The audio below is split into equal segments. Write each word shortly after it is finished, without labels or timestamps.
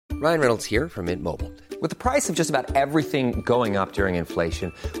Ryan Reynolds here from Mint Mobile. With the price of just about everything going up during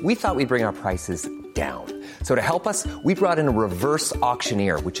inflation, we thought we'd bring our prices down. So to help us, we brought in a reverse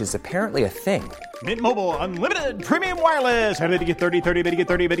auctioneer, which is apparently a thing. Mint Mobile Unlimited Premium Wireless. How to get 30, 30, bit to get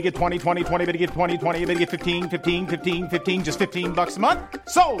 30, bit to get 20, 20, 20, bit to get 20, 20, bit to get 15, 15, 15, 15, just $15 a month?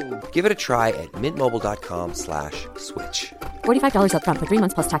 Sold! Give it a try at mintmobile.com/switch. $45 up front for 3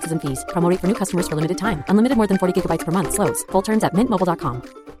 months plus taxes and fees. Promo rate for new customers for limited time. Unlimited more than 40 gigabytes per month. Slows full terms at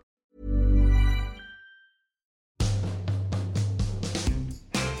mintmobile.com.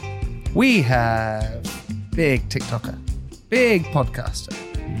 We have big TikToker, big podcaster,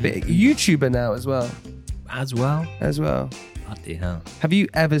 big YouTuber now as well. As well? Bloody hell. Have you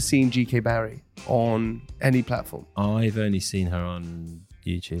ever seen GK Barry on any platform? I've only seen her on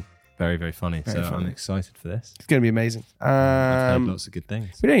YouTube. Very, very funny. Very funny. I'm excited for this. It's going to be amazing. I've heard lots of good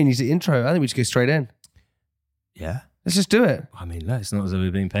things. We don't even need the intro. I think we just go straight in. Yeah. Let's just do it. I mean, look, it's not as though we're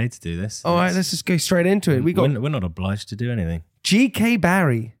being paid to do this. All right, let's just go straight into it. We're not obliged to do anything. GK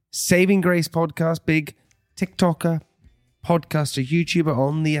Barry, Saving Grace podcast, big TikToker, podcaster, YouTuber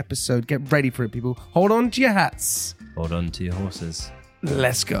on the episode. Get ready for it, people. Hold on to your hats. Hold on to your horses.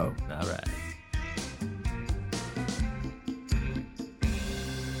 Let's go. All right.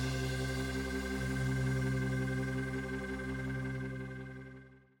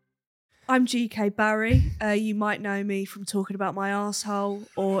 I'm GK Barry. You might know me from talking about my arsehole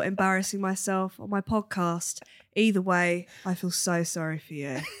or embarrassing myself on my podcast. Either way, I feel so sorry for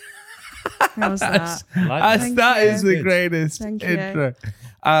you. How's that? That is the greatest Thank you. intro.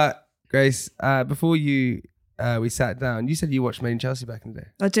 Grace, before we sat down, you said you watched Made in Chelsea back in the day.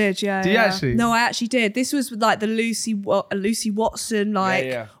 I did, yeah. Did you actually? No, I actually did. This was like the Lucy Watson,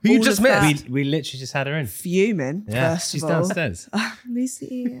 like Who you all just of met? that. We literally just had her in. Fuming. Yeah, first she's of all. downstairs.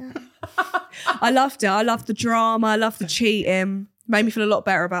 Lucy, yeah. I loved it. I loved the drama. I loved the cheating. Made me feel a lot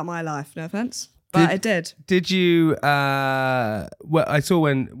better about my life. No offense, but it did. Did you? Well, I saw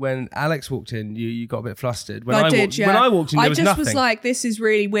when Alex walked in, you got a bit flustered. When I walked in, there was nothing. I just was like, this is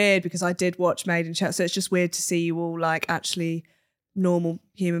really weird because I did watch Made in Chelsea. So it's just weird to see you all like actually normal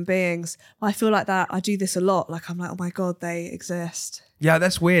human beings. I feel like that. I do this a lot. Like I'm like, oh my God, they exist. Yeah,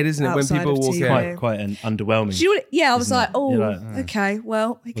 that's weird, isn't it? When Outside people of walk TV. in. Quite an underwhelming. Do you know what, yeah, I was like, oh, You're like, okay,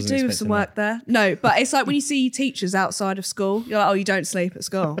 well, he could Wasn't do with some expecting work there. No, but it's like when you see teachers outside of school, you're like, oh, you don't sleep at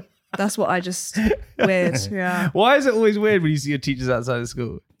school. That's what I just, weird, yeah. Why is it always weird when you see your teachers outside of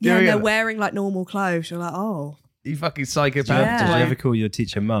school? Yeah, and they're wearing like normal clothes. You're like, oh. You fucking psychopath. Yeah. Did you ever call your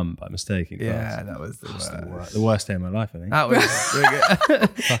teacher mum by mistake in class? Yeah, that was the worst. The worst day of my life, I think. That was really good.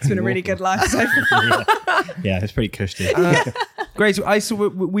 It's been a really good life so far. Yeah, it's pretty cushy. Grace,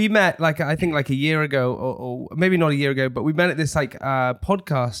 we met I think a year ago, or maybe not a year ago, but we met at this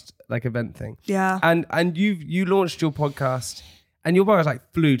podcast event thing. Yeah. And you launched your podcast, and your podcast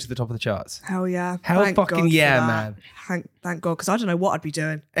flew to the top of the charts. Hell yeah. Hell Thank fucking God yeah, for that. man. Thank God, because I don't know what I'd be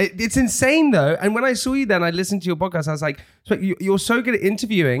doing. It's insane though. And when I saw you then, I listened to your podcast. I was like, so you're so good at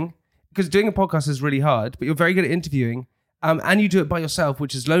interviewing, because doing a podcast is really hard, but you're very good at interviewing. And you do it by yourself,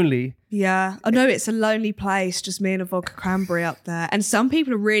 which is lonely. Yeah. I know it's a lonely place, just me and a vodka cranberry up there. And some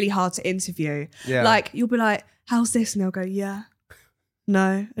people are really hard to interview. Yeah. Like, you'll be like, how's this? And they'll go, yeah. No.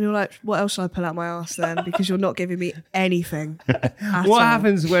 And you're like, what else should I pull out my arse then? Because you're not giving me anything. What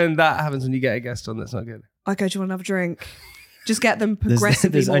happens when you get a guest on that's not good? I go, do you want another drink? Just get them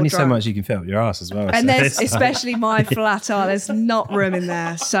progressively There's more only drunk. so much you can fill up your ass as well. And so there's, it's especially my flat art, there's not room in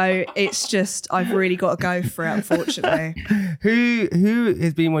there. So it's just, I've really got to go for it, unfortunately. Who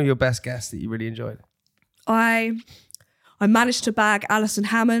has been one of your best guests that you really enjoyed? I managed to bag Alison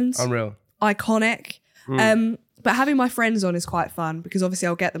Hammond. Unreal. Iconic. But having my friends on is quite fun because obviously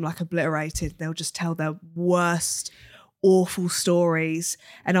I'll get them obliterated. They'll just tell their worst, awful stories.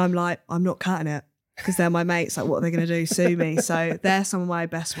 And I'm like, I'm not cutting it because they're my mates. Like, what are they going to do? Sue me. So they're some of my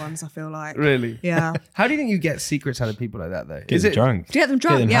best ones, I feel like. Really? Yeah. How do you think you get secrets out of people like that though? Is it drunk? Do you get them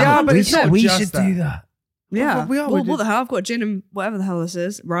drunk? Get them Yeah. hammered. But it's not we just should that. do that. Yeah. Well, we are. Well, what the hell? I've got gin and whatever the hell this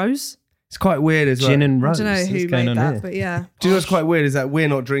is. Rose? It's quite weird as well. Gin and rose. I don't know who What's going made on that, here? but yeah. Do you know what's quite weird is that we're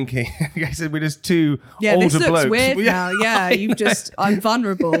not drinking. I said we're just two Yeah, older this looks blokes. weird Yeah. now. Yeah, you've just, I'm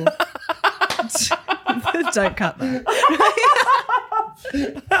vulnerable. Don't cut that.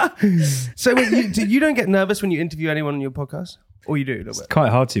 So wait, you don't get nervous when you interview anyone on your podcast? Or you do a little bit?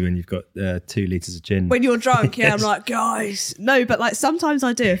 Quite hard to when you've got 2 litres of gin. When you're drunk, yeah, I'm like, guys. No, but sometimes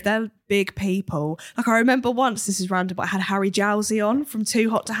I do. If they're big people. Like I remember once, this is random, but I had Harry Jowsey on from Too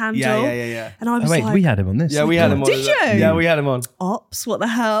Hot to Handle. Yeah. And I was wait, like, we had him on this. Yeah, we had him on. Did you? Yeah, we had him on. ops, what the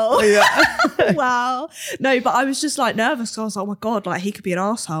hell? Yeah. Wow. No, but I was just like nervous. So I was like, oh my God, like he could be an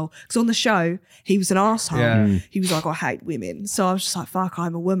arsehole. Because on the show, he was an arsehole. Yeah. He was like, I hate women. So I was just like, fuck,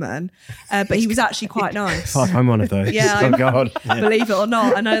 I'm a woman. But he was actually quite nice. Fuck, I'm one of those. Yeah, Oh God. Believe it or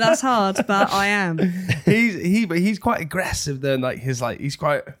not. I know that's hard, but I am. He's quite aggressive though. And like he's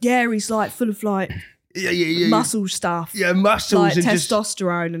quite Yeah, he's like full of like muscle stuff. Yeah, muscles like and just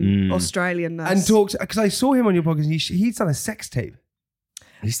testosterone and Australianness. and talks because I saw him on your podcast. He's done a sex tape.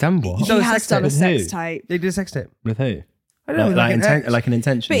 He's done what? He done a has sex done a tape. sex With who? tape. They did a sex tape. With who? I don't know, like, an ex. like an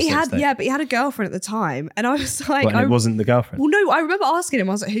intentional But he sex had, tape. but he had a girlfriend at the time, and I was like, What, and it wasn't the girlfriend. well, no, I remember asking him.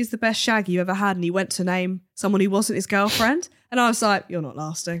 I was like, "Who's the best shag you ever had?" And he went to name someone who wasn't his girlfriend, and I was like, "You're not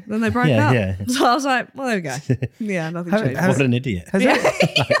lasting." Then they broke Yeah, up. yeah. So I was like, "Well, there we go." Yeah, nothing changed. What an idiot. Has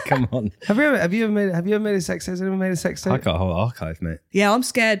it- Like, come on. have you ever made a sex tape? Has anyone made a sex tape? I got a whole archive, mate. Yeah, I'm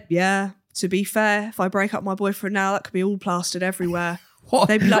scared. Yeah, to be fair, if I break up with my boyfriend now, that could be all plastered everywhere. What?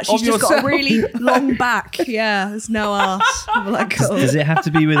 They'd be like, Of she's just got a yourself? really long back. Yeah, there's no ass. I'm like, cool. Does it have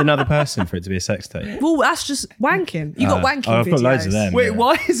to be with another person for it to be a sex tape? Well, that's just wanking. You got wanking I've got videos. loads of them. Wait, yeah.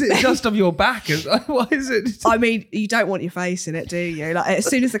 why is it just of your back? Why is it? I mean, you don't want your face in it, do you? Like, as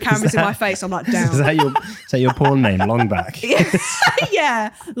soon as the camera's in my face, I'm like, down. Is that your porn name? Longback.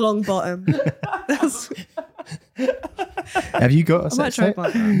 Yeah, long bottom. That's, Have you got a I might sex try tape? to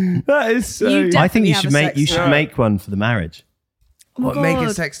find that. That is so. You I think definitely you have should a make sex you should tape. make one for the marriage. Oh my What, make a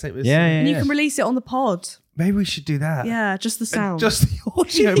God. sex tape with? Yeah, And yeah. you can release it on the pod. Maybe we should do that. Yeah, just the sound. Just the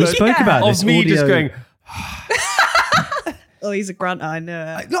audio. We but spoke Yeah. about of this me audio. just going. Oh, he's a grunter. I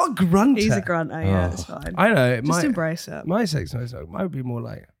know it. Not a grunter. He's a grunter. Yeah, it's fine. I know. Just embrace it. My sex noise might be more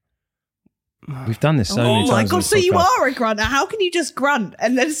like. We've done this so many Oh times. my on God, this so you podcast. are a grunter. How can you just grunt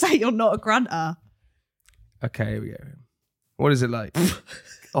and then say you're not a grunter? Okay, here we go. What is it like?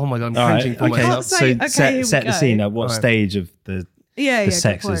 Oh my God, I'm All right, cringing for okay. myself. So- So okay, here we set the go. scene. At what All right. stage of the Yeah, The yeah,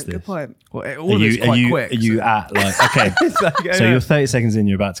 sex good point, is this. good point. Well, all of it's quite quick. Are you so- at like okay? It's like, So you're 30 seconds in.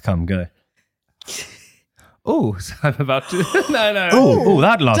 You're about to come. Go. Oh, so I'm about to. No. Oh,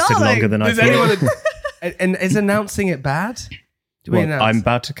 that lasted darling. longer than I Does thought. anyone? And is announcing it bad? Do we Well, announce? I'm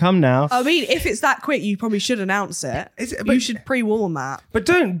about to come now. I mean, if it's that quick, you probably should announce it. Is it- You but- should pre-warn that. But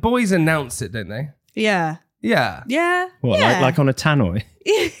don't boys announce it? Don't they? Yeah. Yeah. Yeah. What, yeah. like on a tannoy?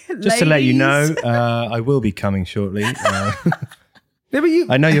 Just to let you know, I will be coming shortly. Yeah, but you.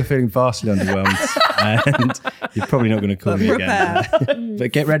 I know you're feeling vastly underwhelmed, and you're probably not going to call me Prepare. again.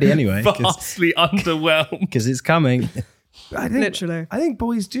 But get ready anyway, vastly underwhelmed. because it's coming. I think, Literally. I think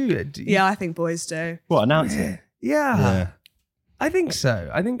boys do it. Yeah, I think boys do. What, announce it? Yeah. Yeah. I think so.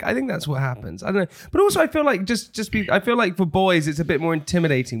 I think that's what happens. I don't know. But also I feel like I feel like for boys it's a bit more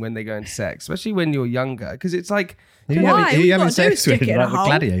intimidating when they go into sex, especially when you're younger. Because it's like Who are you Why? having, who are All you you having gotta do is sex with? stick it in a Like the hole.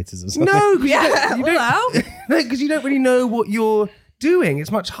 gladiators or something? no, 'cause Yeah, you well. don't because you don't really know what you're doing.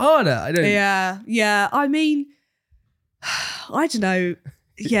 It's much harder. I don't Yeah. I mean, I don't know.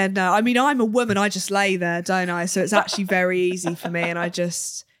 Yeah, no. I mean, I'm a woman. I just lay there, don't I? So it's actually very easy for me, and I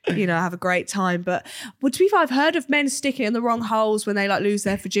just, have a great time. But well, to be fair, I've heard of men sticking it in the wrong holes when they like lose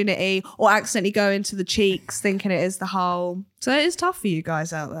their virginity or accidentally go into the cheeks thinking it is the hole. So it is tough for you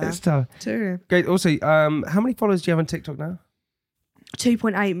guys out there It's tough. too. Great. Also, how many followers do you have on TikTok now?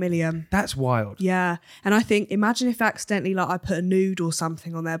 2.8 million. That's wild. Yeah. And I think, imagine if accidentally, like, I put a nude or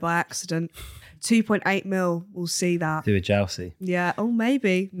something on there by accident. 2.8 mil will see that. Do a jousey. Yeah. Oh,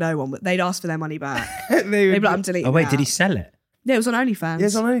 maybe. No one would. They'd ask for their money back. They They'd would- be like, I'm deleting Oh wait, that. did he sell it? Yeah, it was on OnlyFans. Yeah,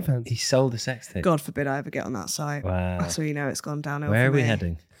 it's on OnlyFans. He sold a sex tape. God forbid I ever get on that site. Wow. That's where you know it's gone downhill. Where for are we me.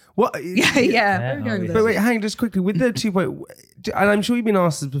 heading? What? Yeah, yeah. Where are we are going we? with But this? wait, hang on, just quickly with the 2. And I'm sure you've been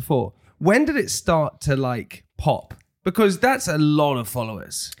asked this before. When did it start to like pop? Because that's a lot of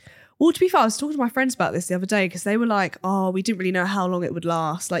followers. Well, to be fair, I was talking to my friends about this the other day because they were like, oh, we didn't really know how long it would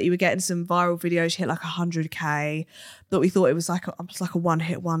last. Like, you were getting some viral videos hit like 100K, but we thought it was like a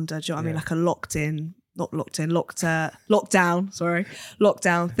one-hit wonder. Do you know what I mean? Like a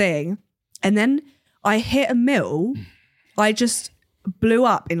lockdown thing. And then I hit a mil. I just blew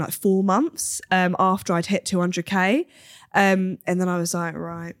up in like 4 months after I'd hit 200K. And then I was like,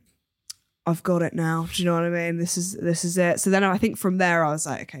 right, I've got it now. Do you know what I mean? This is it. So then I think from there I was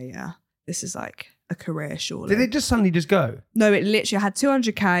like, okay, yeah, this is like a career, surely. Did it just suddenly just go? No, it literally, I had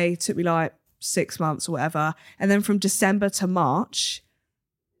 200K, took me like 6 months or whatever. And then from December to March,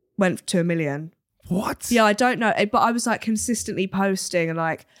 went to 1 million. What? Yeah, I don't know. But I was like consistently posting and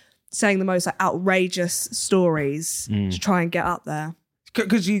like saying the most like outrageous stories to try and get up there.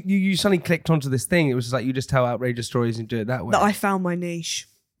 Because you suddenly clicked onto this thing. It was like you just tell outrageous stories and do it that way. That I found my niche.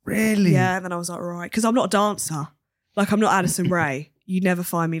 Really? Yeah, and then I was like, right, because I'm not a dancer. Like, I'm not Addison Rae. You never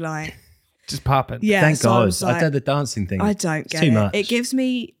find me like, Just popping. yeah. Thank so I God. was like, I did the dancing thing. I don't It's get too it. much. It gives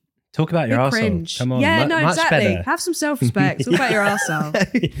me Talk about your big arsehole. cringe. Come on. Yeah, no, much exactly. better. Have some self-respect. Talk about your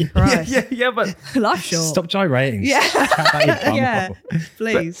arsehole. Christ. Yeah, but Life's short. Stop gyrating. Yeah. Chat about your bum Yeah. hole.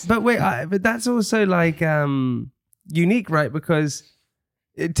 Please. but wait, but that's also like unique, right? Because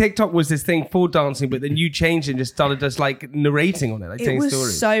TikTok was this thing for dancing, but then you changed and just started just like narrating on it, like It telling was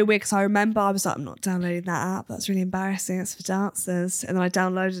stories. so weird because I remember I was like, I'm not downloading that app. That's really embarrassing. It's for dancers. And then I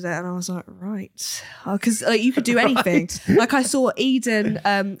downloaded it and I was like, right. Because like, you could do anything. Like I saw Eden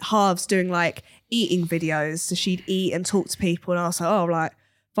Halves doing like eating videos. So she'd eat and talk to people. And I was like, oh, like,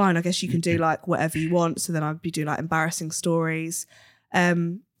 fine. I guess you can do like whatever you want. So then I'd be doing like embarrassing stories.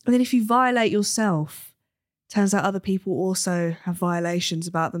 And then if you violate yourself, turns out other people also have violations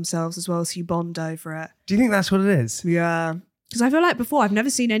about themselves as well. So you bond over it. Do you think that's what it is? Yeah. Because I feel like before, I've never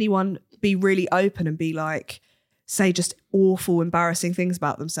seen anyone be really open and be like, say just awful, embarrassing things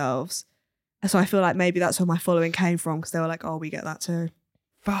about themselves. And so I feel like maybe that's where my following came from because they were like, oh, we get that too.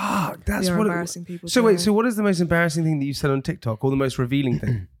 Fuck, that's We are what embarrassing people So too. wait, so what is the most embarrassing thing that you said on TikTok, or the most revealing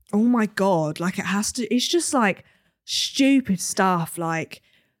thing? Oh my God. Like it has to, it's just like stupid stuff. Like,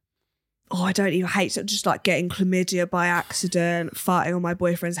 oh, I don't even hate it. Just like getting chlamydia by accident, farting on my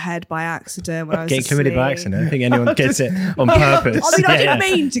boyfriend's head by accident when I was Getting chlamydia by asleep. accident. I don't think anyone gets it on purpose. I mean, I Yeah, didn't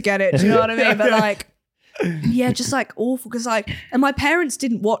yeah. mean to get it. Do you know what I mean? But like, yeah, just like awful. Because like, and my parents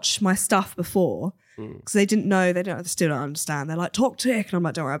didn't watch my stuff before because they didn't know. They still don't understand. They're like toxic, and I'm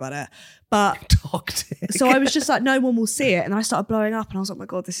like, don't worry about it. But Toxic. so I was just like, no one will see it, and then I started blowing up, and I was like, my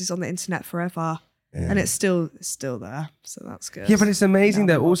God, this is on the internet forever. And it's still there, so that's good. Yeah, but it's amazing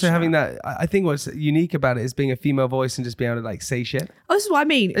Now that we also watch having that. I think what's unique about it is being a female voice and just being able to like say shit. Oh, this is what I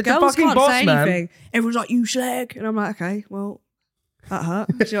mean. It's a Girls fucking can't boss, say man. anything. Everyone's like, you slag, and I'm like, okay, well, that hurt.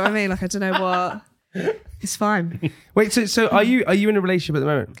 Do you know what I mean? Like, I don't know what. It's fine. Wait, so are you in a relationship at the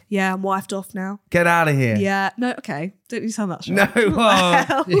moment? Yeah, I'm wifed off now. Get out of here. Yeah, no, okay. Don't you sound that sure? No.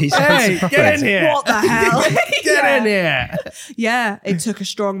 Well, He sounds hey, surprised. get in here. What the hell? Get in here. Yeah, it took a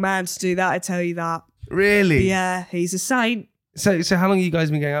strong man to do that, I tell you that. Really? Yeah, he's a saint. So how long have you guys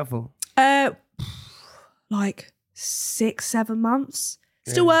been going out for? Like 6-7 months.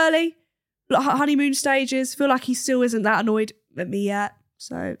 Still early. Like honeymoon stages. Feel like he still isn't that annoyed at me yet.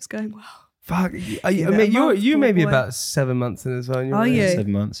 So it's going well. Fuck. Give I it a mean, month, you may be boy. about 7 months in as well. and you're Are right. you?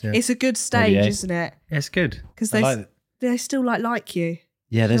 7 months, yeah. It's a good stage, Maybe 8. isn't it? Yeah, it's good. Because I they, like it. they still like you.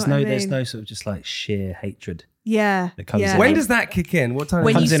 Yeah, there's know what I there's mean? no sort of just like sheer hatred. Yeah. That comes yeah. in. When does that kick in? What time?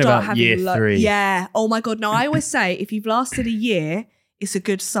 when comes you in start about having year 3. Yeah. Oh my God. No, I always say if you've lasted a year, it's a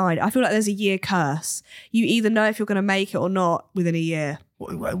good sign. I feel like there's a year curse. You either know if you're going to make it or not within a year.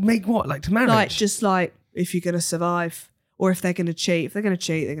 Make what? Like to marriage? Like just like if you're going to survive or if they're going to cheat. If they're going to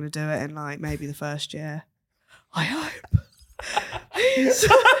cheat, they're going to do it in like maybe the first year. I hope.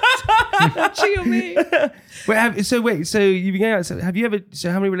 Cheat on me. So you've been going out. So have you ever?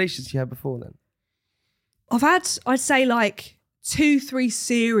 So how many relationships have you had before then? I've had, I'd say like 2-3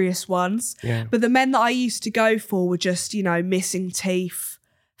 serious ones. Yeah. But the men that I used to go for were just, you know, missing teeth,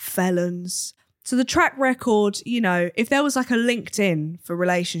 felons. So the track record, you know, if there was like a LinkedIn for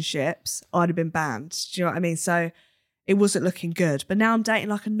relationships, I'd have been banned. Do you know what I mean? So it wasn't looking good. But now I'm dating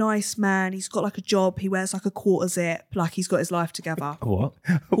like a nice man. He's got like a job. He wears like a quarter zip. Like he's got his life together. What?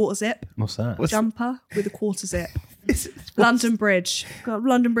 Quarter zip. What's that? Jumper with a quarter zip. London Bridge. Got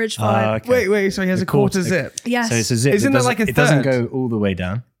London Bridge vibe. Ah, okay. Wait. So he has The a quarter quarter- zip. Yes. So it's a zip. Isn't that that like a It doesn't third? go all the way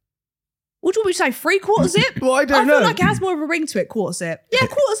down. What do you want me to say? 3/4 zip? Well, I don't I feel know. like it has more of a ring to it, quarter zip. Yeah,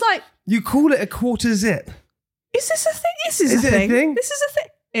 quarter's like, You call it a quarter zip? is this a thing? This is Is a it a thing. thing? This is a thing.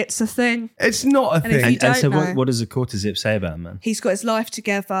 It's a thing. It's not a And if thing. you And so don't know. what does a quarter zip say about him, man? He's got his life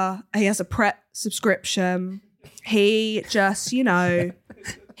together. He has a prep subscription. He just, you know,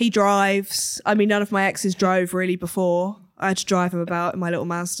 he drives. I mean, none of my exes drove really before. I had to drive him about in my little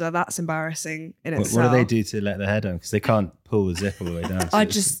Mazda. That's embarrassing in What itself. do they do to let their head on? Because they can't pull the zip all the way down. so I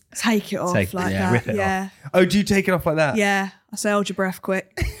it's- just take it off Take- like yeah, that. rip it yeah. Oh, do you take it off like that? Yeah. I say, hold your breath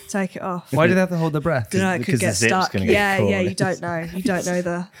quick. Take it off. Why do they have to hold their breath? Don't know, it could Because the get zip's stuck. gonna get Yeah, caught. yeah, you don't know. You don't know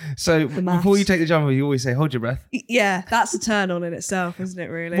the... So maths. before you take the jumper, you always say, "Hold your breath." Yeah, that's a turn on in itself, isn't it,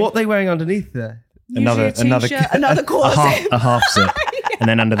 really? What are they wearing underneath there? Usually a t-shirt, another quarter zip. a half zip, and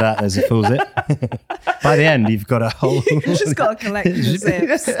then under that there's a full zip. By the end, you've got a whole. You've just got to collect the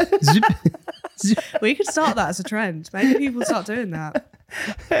zips. Zip. We could start that as a trend. Maybe people start doing that.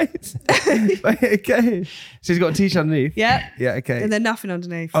 Okay. So he's got a t-shirt underneath. Yeah. Yeah. Okay. And then nothing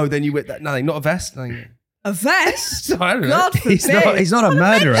underneath. Oh, then you whip that. Nothing. Not a vest. Nothing. A vest? I don't know. God forbid. He's not a Do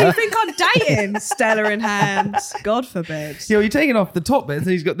murderer. you think I'm dating? Stella in hand. God forbid. Yeah, well, you're taking off the top bit,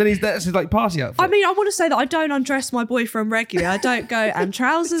 and that's his like party outfit. I mean, I want to say that I don't undress my boyfriend regularly. I don't go, and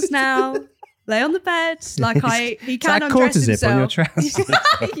trousers now, lay on the bed. Like he can undress quarter himself. zip on your trousers.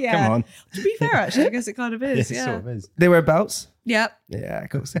 Yeah. Come on. To be fair, actually, I guess it kind of is. It Yeah. sort of is. They wear belts. Yep. Yeah, of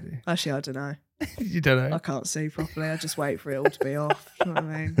course they do. Actually, I don't know. You don't know. I can't see properly. I just wait for it all to be off. You know what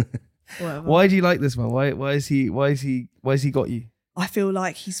I mean? Whatever. Why do you like this one? Why has he got you? I feel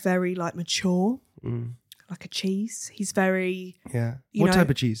like he's very like mature, like a cheese. He's very Yeah. You What know, type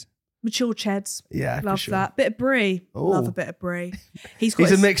of cheese? mature cheds. Yeah, for Love sure. that. Bit of brie. Oh. Love a bit of brie. He's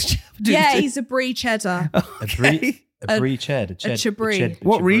He's a mixture. Yeah, he's a brie cheddar. A brie ched. A chabrie.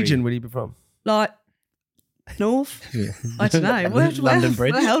 What region would he be from? Like north. I don't know. London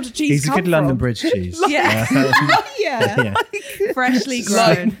Bridge. Where the hell did cheese He's a come good London from? Bridge cheese. Yeah. yeah. Yeah. Freshly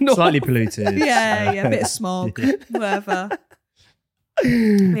grown. Slightly polluted. Yeah, a bit of smog. Whatever.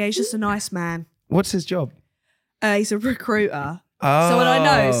 Yeah, he's just a nice man. What's his job? He's a recruiter. Oh. So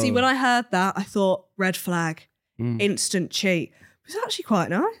when I heard that, I thought red flag, instant cheat. It was actually quite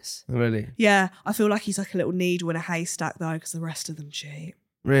nice. Really? Yeah, I feel like he's like a little needle in a haystack though, because the rest of them cheat.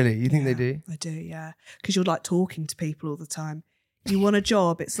 Really? You think they do? I do, yeah. Because you're like talking to people all the time. You want a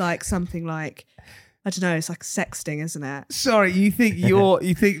job, it's like something like, I don't know, it's like sexting, isn't it? Sorry, you think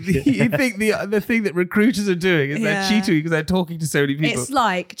the thing that recruiters are doing is they're cheating because they're talking to so many people. It's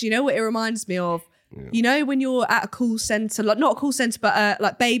like, do you know what it reminds me of? Yeah. You know when you're at a call centre, like not a call centre, but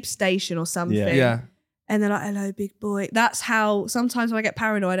like Babe Station or something. Yeah. And they're like, hello, big boy. That's how, sometimes when I get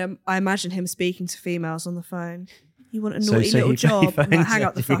paranoid, I imagine him speaking to females on the phone. You want a naughty little job? I'm like, hang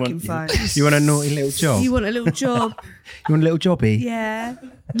up the fucking phone. You want a naughty little job? You want a little job? You want a little jobby? Yeah.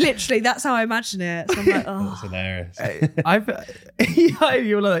 Literally, that's how I imagine it. So I'm like, oh. That's hilarious.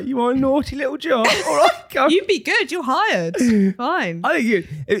 You're like, you want a naughty little job? All right, come. You'd be good. You're hired. Fine. I think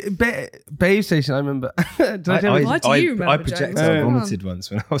Babe Station, I remember. Did I tell you? Why do you remember, I projected, James? I vomited once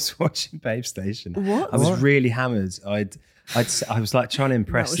when I was watching Babe Station. What? I was really hammered. I was like trying to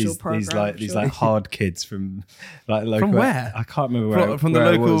impress was your these program, these surely. like hard kids from like local. From where? I can't remember where. From the where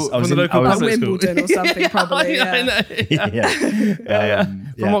I local was. I was from the in- local I was- public school. Wimbledon or something, probably. I know.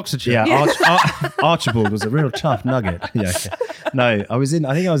 From Oxfordshire. Yeah, Archibald was a real tough nugget. Yeah. No, I think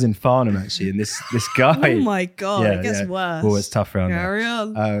I was in Farnham actually, and this guy. Oh my God, it gets worse. Oh, it's tough around there. Carry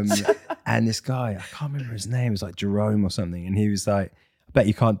on. And this guy, I can't remember his name, it was like Jerome or something, and he was like, I bet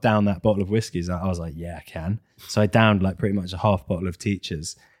you can't down that bottle of whiskey. I was like, yeah, I can. So I downed like pretty much a half bottle of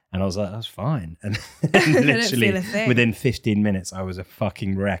Teachers. And I was like, that's fine. And literally feel a thing. within 15 minutes, I was a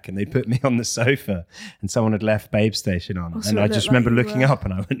fucking wreck. And they put me on the sofa and someone had left Babe Station on. so And it I looked just like remember you looking were- up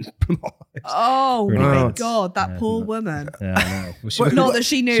and I went, Oh Really my bad. God, that poor woman. yeah, I know. Well, she Not that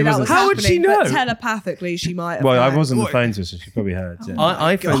she knew that wasn't- was How would happening, she know? but telepathically she might have. Well, I known. was on the phone to her, so she probably heard. Yeah.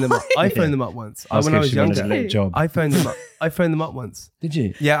 I phoned them up. I phoned them up once. Ask When her I if was she wanted younger. a little job. I phoned them up. I phoned them up once. Did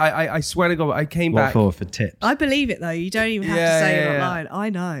you? Yeah, I swear to God, I came What back. for tips? I believe it though. You don't even have Yeah, to say yeah, it out yeah. loud. I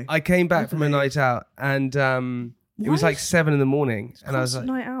know. I came back from a night out, and it was Why? like 7 a.m, and I was like,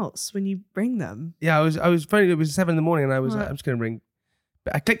 night outs when you bring them. yeah, I was phoning. It was 7 a.m, and I was like, Right. I'm just gonna ring.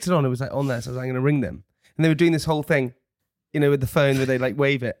 But I clicked it on. It was like on there, so I was like, I'm gonna ring them, and they were doing this whole thing, with the phone where they like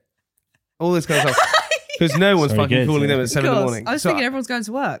wave it, all this kind of stuff. Because no one's Very fucking good, calling yeah. them at 7 Of course. a.m. I was So thinking everyone's going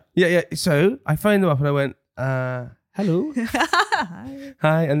to work. Yeah. So I phoned them up and I went, hello.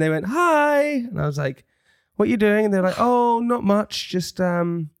 Hi. And they went, hi. And I was like, what are you doing? And they're like, oh, not much. Just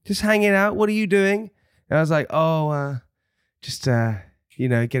hanging out. What are you doing? And I was like, just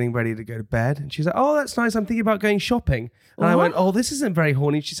getting ready to go to bed. And she's like, oh, that's nice. I'm thinking about going shopping. And I went, oh, this isn't very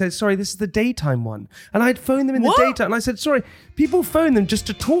horny. She said, sorry, this is the daytime one. And I'd phoned them in What? the daytime. And I said, sorry, people phone them just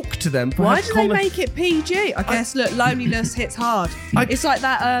to talk to them. Why do they make it PG? I guess, look, loneliness hits hard. It's like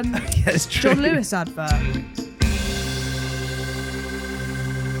that Yeah, it's true. John Lewis advert.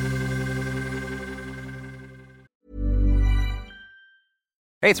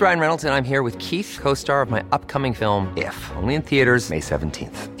 Hey, it's Ryan Reynolds, and I'm here with Keith, co-star of my upcoming film, If, only in theaters May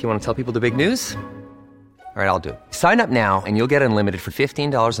 17th. Do you want to tell people the big news? All right, I'll do it. Sign up now and you'll get unlimited for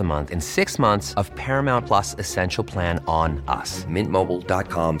 $15 a month and 6 months of Paramount Plus Essential Plan on us.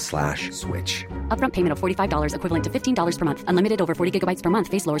 MintMobile.com/switch. Upfront payment of $45 equivalent to $15 per month. Unlimited over 40 gigabytes per month.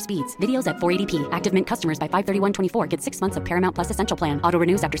 Face lower speeds. Videos at 480p. Active Mint customers by 531.24 get 6 months of Paramount Plus Essential Plan. Auto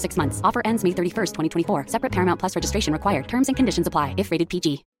renews after 6 months. Offer ends May 31st, 2024. Separate Paramount Plus registration required. Terms and conditions apply if rated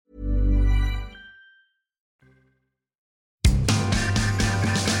PG.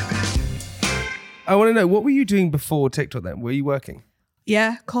 I want to know, what were you doing before TikTok then? Were you working?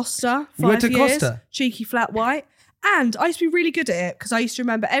 Yeah, Costa. 5 You went to years, Costa? cheeky flat white. And I used to be really good at it because I used to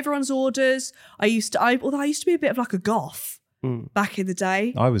remember everyone's orders. Although I used to be a bit of like a goth back in the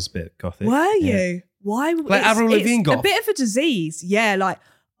day. I was a bit gothic. Were you? Why? Like Avril Lavigne goth? A bit of a disease. Yeah, like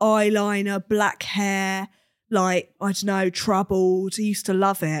eyeliner, black hair, like, I don't know, troubled. I used to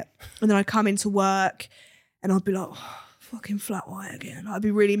love it. And then I'd come into work and I'd be like, fucking flat white again. I'd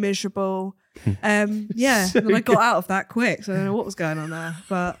be really miserable. Yeah, and then I got out of that quick, so I don't know what was going on there.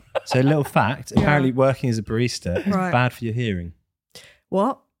 But So a little fact, apparently working as a barista is Right. bad for your hearing.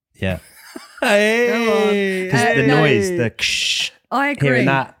 what? Yeah. Hey. Because the no. noise, the ksh, I agree. hearing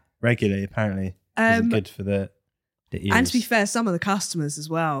that regularly apparently isn't good for the ears. And to be fair, some of the customers as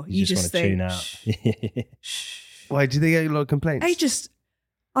well. you just want to think, tune out. Why, do they get a lot of complaints?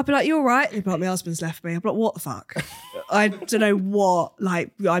 I'd be like, you're right. They'd be like, my husband's left me. I'd be like, what the fuck? I don't know what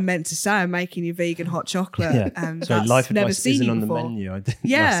I meant to say. I'm making you vegan hot chocolate. Yeah. And So that's life never advice seen isn't you on before. the menu. I didn't, last time I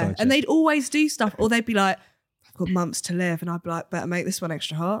Yeah. checked. And they'd always do stuff. Or they'd be like, I've got months to live. And I'd be like, better make this one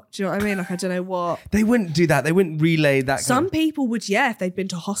extra hot. Do you know what I mean? Like, I don't know what. They wouldn't do that. They wouldn't relay that. Some people would, if they'd been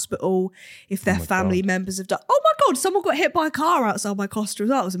to hospital, if their my family God. members have died. Oh my God, someone got hit by a car outside my Costa as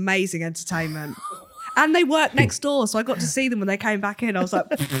well. It was amazing entertainment. And they worked next door, so I got to see them when they came back in. I was like,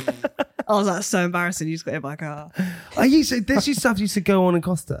 so embarrassing. You just got hit by a car. This is stuff used to go on in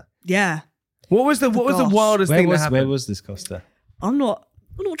Costa. Yeah. What was the Gosh. wildest Where thing that was, happened? where was this Costa? I'm not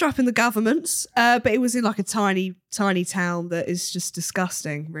dropping the governments, but it was in like a tiny town that is just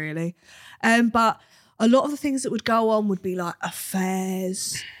disgusting, really. But a lot of the things that would go on would be like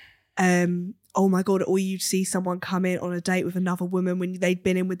affairs. Oh my God, or you'd see someone come in on a date with another woman when they'd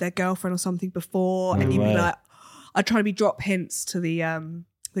been in with their girlfriend or something before, and you'd be way. like, I'd try to be drop hints to the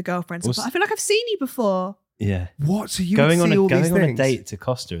girlfriends. Also- I feel like I've seen you before. Yeah. What? So you Going would on see all a these going on a things? date to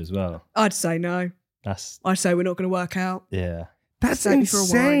Costa as well. I'd say no. I'd say we're not going to work out. Yeah. That's Take me for a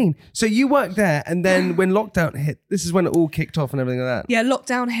insane. So you worked there, and then when lockdown hit, this is when it all kicked off and everything like that. Yeah,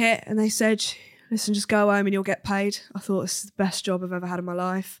 lockdown hit and they said, listen, just go home and you'll get paid. I thought this is the best job I've ever had in my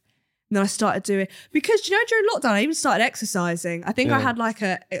life. And then I started doing, because, you know, during lockdown, I even started exercising. I think I had like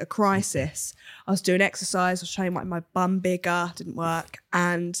a crisis. I was doing exercise, I was trying to make my bum bigger, didn't work.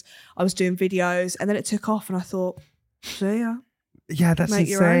 And I was doing videos and then it took off and I thought, see ya. Yeah, that's Make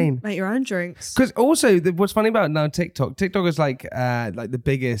insane. your own drinks. Because also, what's funny about now TikTok is like the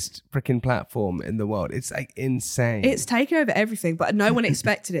biggest freaking platform in the world. It's like insane. It's taken over everything, but no one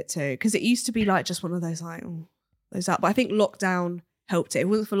expected it to, because it used to be like just one of those like, those out. But I think lockdown helped it. If it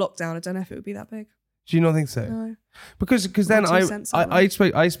wasn't for lockdown, I don't know if it would be that big. Do you not think so? No. Because then Got 2 cents on I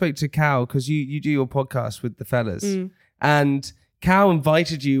spoke to Cal, because you do your podcast with the fellas, Mm. and Cal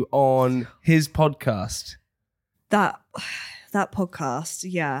invited you on his podcast. That podcast,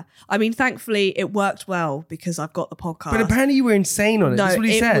 yeah. I mean, thankfully it worked well because I've got the podcast. But apparently you were insane on it. no, That's what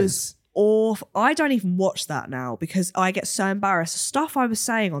he it says. was awful. I don't even watch that now because I get so embarrassed. The stuff I was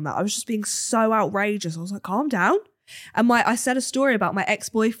saying on that, I was just being so outrageous. I was like, calm down. And I said a story about my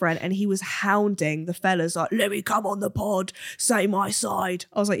ex-boyfriend and he was hounding the fellas like, let me come on the pod, say my side.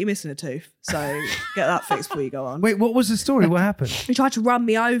 I was like, you're missing a tooth. So get that fixed before you go on. Wait, what was the story? What happened? He tried to run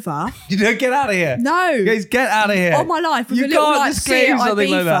me over. You don't get out of here. No. Guys, get out of here. On my life, with You a little can't like disclaim Seat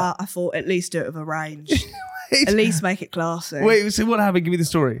something like Ibiza, that. I thought at least do it with a range. At least make it classy. Wait, so what happened? Give me the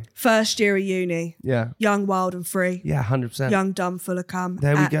story. First year of uni, Yeah. young, wild and free. Yeah, 100%. Young, dumb, full of cum.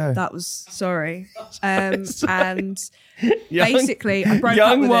 There we go. That was, sorry. And Young- basically, I broke up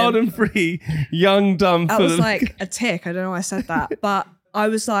young, with wild, him. and free. Young, dumb, That full was of- like a tick. I don't know why I said that. But I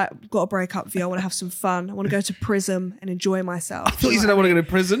was like, got to break up with you. I want to have some fun. I want to go to Prism and enjoy myself. I thought you said I want to go to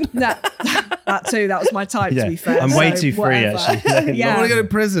prison. That too. That was my type, Yeah. to be fair. I'm way So too free, whatever. actually. I Yeah. want to go to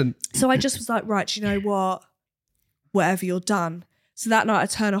prison. So I just was like, right, do you know what? Whatever, you're done. So that night I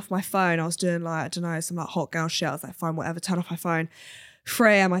turned off my phone. I was doing like, I don't know, some like hot girl shit. I was like, fine, whatever, turn off my phone.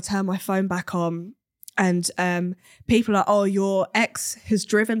 3 a.m. I turned my phone back on and people are, oh, your ex has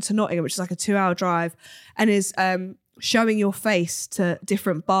driven to Nottingham, which is like a 2-hour drive, and is showing your face to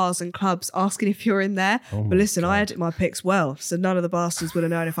different bars and clubs, asking if you're in there. But listen, I edit my pics well, so none of the bastards would have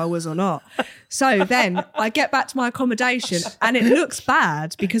known if I was or not. So then I get back to my accommodation and it looks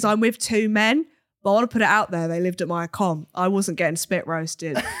bad because I'm with 2 men. But I want to put it out there, they lived at my accom. I wasn't getting spit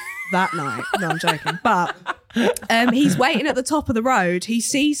roasted that night. No, I'm joking. But he's waiting at the top of the road. He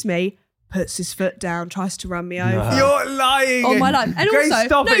sees me, puts his foot down, tries to run me over. You're lying. On my life. And Grace, also,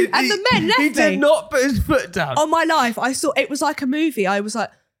 stop no, it. and the men left He me. did not put his foot down. On my life, I saw, it was like a movie. I was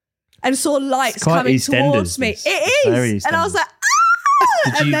like, and saw lights It's quite coming EastEnders, towards me. this. It It's very is. And I was EastEnders. like,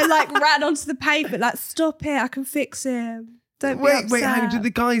 ah! And you- then like ran onto the pavement, like, stop it, I can fix him. Don't be Wait, hang on. upset. Did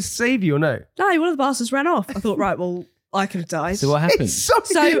the guys save you or no? No, one of the bastards ran off. I thought, right, well, I could have died. So what happened? So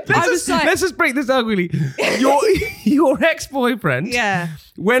I was like- let's just break this down really. Your ex-boyfriend Yeah.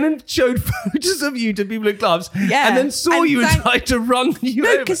 went and showed photos of you to people in clubs Yeah. and then saw And you and thank- tried to run you No,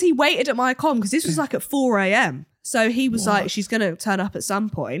 over. because he waited at my comm because this was like at 4 a.m. So he was like, she's going to turn up at some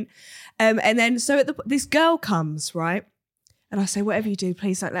point. And then so this girl comes, right? And I say, whatever you do,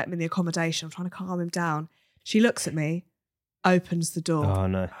 please don't let him in the accommodation. I'm trying to calm him down. She looks at me, opens the door. Oh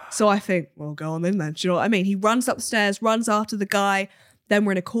no. So I think, well, go on in then. Do you know what I mean? He runs upstairs, runs after the guy. Then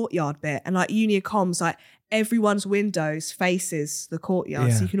we're in a courtyard bit. And like Unicom's, like everyone's windows faces the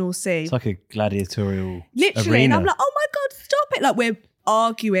courtyard. So Yeah. you can all see. It's like a gladiatorial Literally. arena. And I'm like, oh my God, stop it. Like we're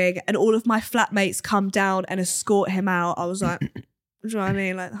arguing and all of my flatmates come down and escort him out. I was like, do you know what I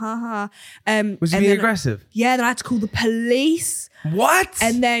mean? Like, haha. Was he and being then- aggressive? Yeah, then I had to call the police. What?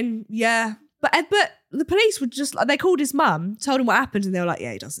 And then, yeah. But the police would just, they called his mum, told him what happened, and they were like,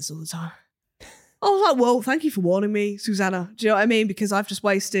 yeah, he does this all the time. I was like, well, thank you for warning me, Susanna. Do you know what I mean? Because I've just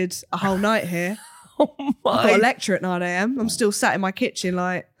wasted a whole night here. oh I've got my. a lecture at 9 a.m. I'm still sat in my kitchen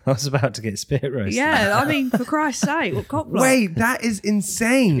like, I was about to get spit roasted. yeah, I mean, for Christ's sake, what cock block? Wait, that is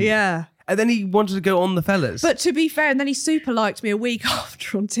insane. Yeah. And then he wanted to go on the fellas. But to be fair, and then he super liked me a week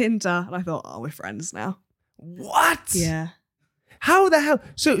after on Tinder. And I thought, oh, we're friends now. what? Yeah. How the hell?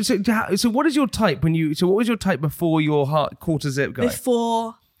 So what is your type when you? So what was your type before your heart quarter zip guy?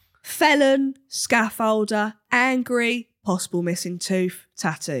 Before felon, scaffolder, angry, possible missing tooth,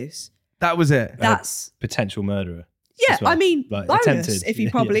 tattoos. That was it. That's Potential murderer. yeah. as well. I mean, Like, bonus attempted. if he Yeah.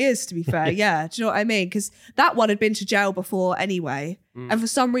 probably is. To be fair, yeah. Do you know what I mean? Because that one had been to jail before anyway, and for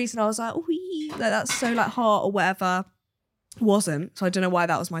some reason I was like, oh, that's so like hot or whatever. Wasn't, so I don't know why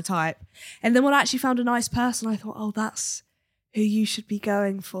that was my type. And then when I actually found a nice person, I thought, oh, that's who you should be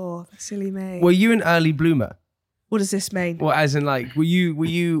going for. Silly me. Were you an early bloomer? What does this mean? Well, as in like, were you?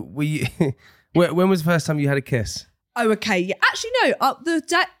 When was the first time you had a kiss? Oh, okay. Yeah. Actually, no.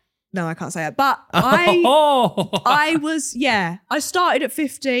 No, I can't say it. But I was. Yeah, I started at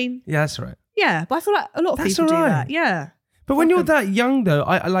 15. Yeah, that's right. Yeah, but I feel like a lot of That's people do all right. that. Yeah. But when you're that young, though,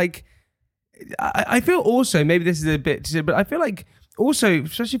 I feel also, maybe this is a bit, but I feel like also,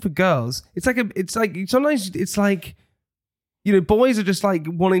 especially for girls, it's like sometimes it's like, you know, boys are just like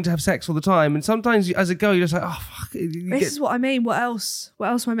wanting to have sex all the time, and sometimes as a girl, you're just like, oh fuck. This is what I mean. What else? What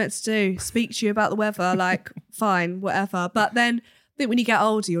else am I meant to do? Speak to you about the weather? Like, fine, whatever. But then I think when you get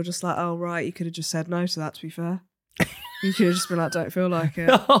older, you're just like, oh right, you could have just said no to that. To be fair, you could have just been like, don't feel like it.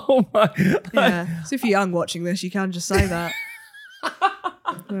 Oh my. Yeah. So if you're young watching this, you can just say that.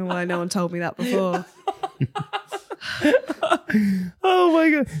 I don't know why no one told me that before. Oh my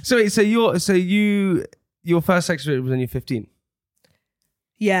god. So your first sex was when you're 15.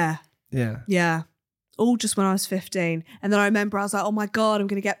 Yeah. Yeah. Yeah. All just when I was 15. And then I remember I was like, oh my God, I'm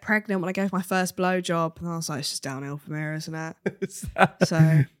going to get pregnant when I go for my first blowjob. And I was like, it's just downhill from here, isn't it?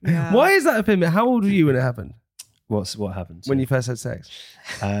 So, yeah. Why is that a thing? How old were you when it happened? What happened? When you first had sex?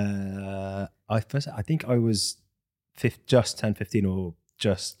 I think I was just turned 15 or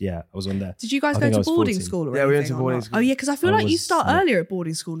I was on there. Did you guys I go think I to was boarding 14. school or Yeah, we went anything to or boarding not? school. Oh, yeah, because I feel I like you was- start yeah. earlier at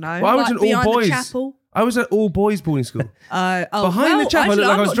boarding school, no? Well, I was Like at all behind boys. the chapel. I was at all boys boarding school. Behind Behind the chapel, I looked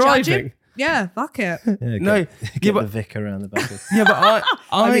like I was driving. Yeah, fuck it. Yeah, No, get yeah, the but vic around the back. Of, yeah, but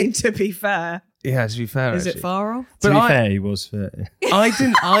I mean, to be fair, yeah, to be fair, is it actually. far off? to But be fair, he was fit.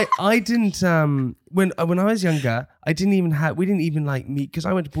 I didn't. When I was younger, we didn't even like meet because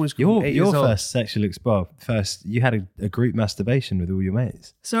I went to boarding school. Your at 8 years old. first sexual first you had a group masturbation with all your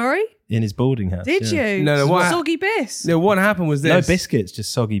mates Sorry? in his boarding house. Did yeah. you? No, what? Soggy Biss. No, what happened was No this. biscuits,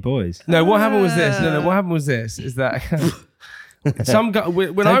 just soggy boys. No, what happened was this. No, what happened was this. Is that some guy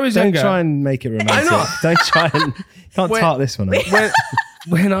when I was don't younger? try and make it romantic. not. Don't try and can't When- tart this one out.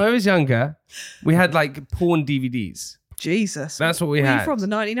 when I was younger, we had like porn DVDs. Jesus. That's what we Were had. you from the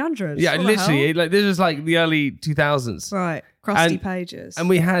 1900s? Yeah, What the literally. hell? Like this was like the early 2000s. Right. Crusty And- pages. And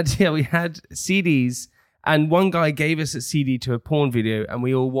we had CDs, and one guy gave us a CD to a porn video, and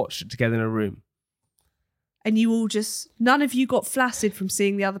we all watched it together in a room. And you all just, none of you got flaccid from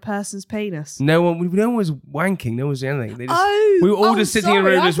seeing the other person's penis. No one was wanking. No one was doing anything. They just, Oh, we were all just sitting in a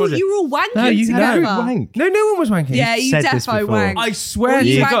sorry, room I just thought watching. you were all wanking No, you had a together. group wank. No one was wanking. Yeah, you said this defo before. wanked. I swear Or to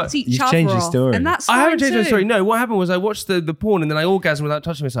you God. wanked each You've other changed your off, story. and that's I haven't fine changed my too. story. No, what happened was I watched the porn and then I orgasmed without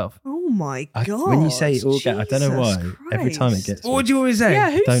touching myself. Oh my God. When you say orgasm, I don't know why. Jesus Every time it Christ. gets. What would you always say? Yeah,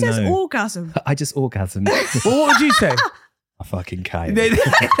 who Don't says know. orgasm? I just orgasm. Well, what would you say? I fucking came. There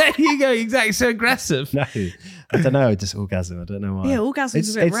you go. Exactly. So aggressive. No, I don't know. Just orgasm. I don't know why. Yeah,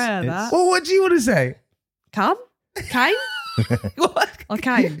 orgasm's a bit rare, that. Well, what do you want to say? Come? Came? What? I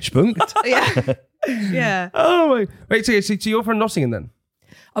came. Spunked. Yeah. Yeah. Oh my! Wait, so you're from Nottingham then?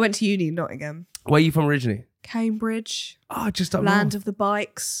 I went to uni in Nottingham. Where are you from originally? Cambridge, just up land north. of the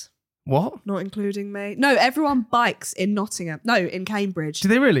bikes, What? not including me. No, everyone bikes in Nottingham. No, in Cambridge. Do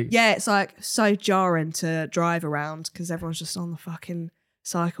they really? Yeah, it's like so jarring to drive around because everyone's just on the fucking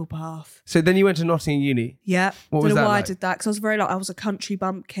cycle path. So then you went to Nottingham Uni. Yeah. What Don't was know that why like? I did that because I was I was a country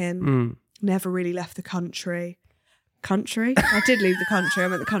bumpkin. Never really left the country. I did leave the country.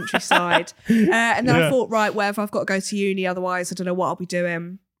 I'm at the countryside. And then I thought, right, wherever I've got to go to uni, otherwise I don't know what I'll be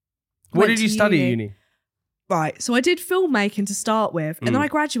doing. What Went did you to study at uni? Right, so I did filmmaking to start with, and then I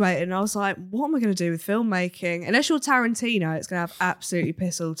graduated, and I was like, "What am I going to do with filmmaking? Unless you're Tarantino, it's going to have absolutely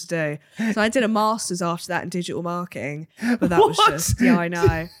piss all to do." So I did a master's after that in digital marketing, but that was just I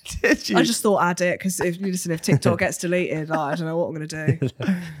know. Did you? I just thought I'd it because if TikTok gets deleted, like, I don't know what I'm going to do.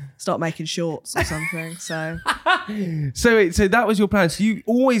 Start making shorts or something. So So that was your plan. So you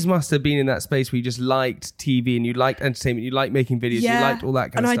always must have been in that space where you just liked TV and you liked entertainment, you liked making videos, you liked all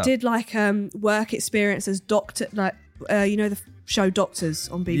that kind of stuff. And I did like work experience as doctor, like you know the show Doctors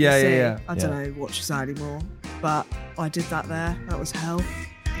on BBC. Yeah. I don't know watch that anymore, but I did that there. That was hell.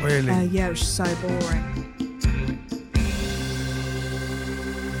 Really? Yeah, it was so boring.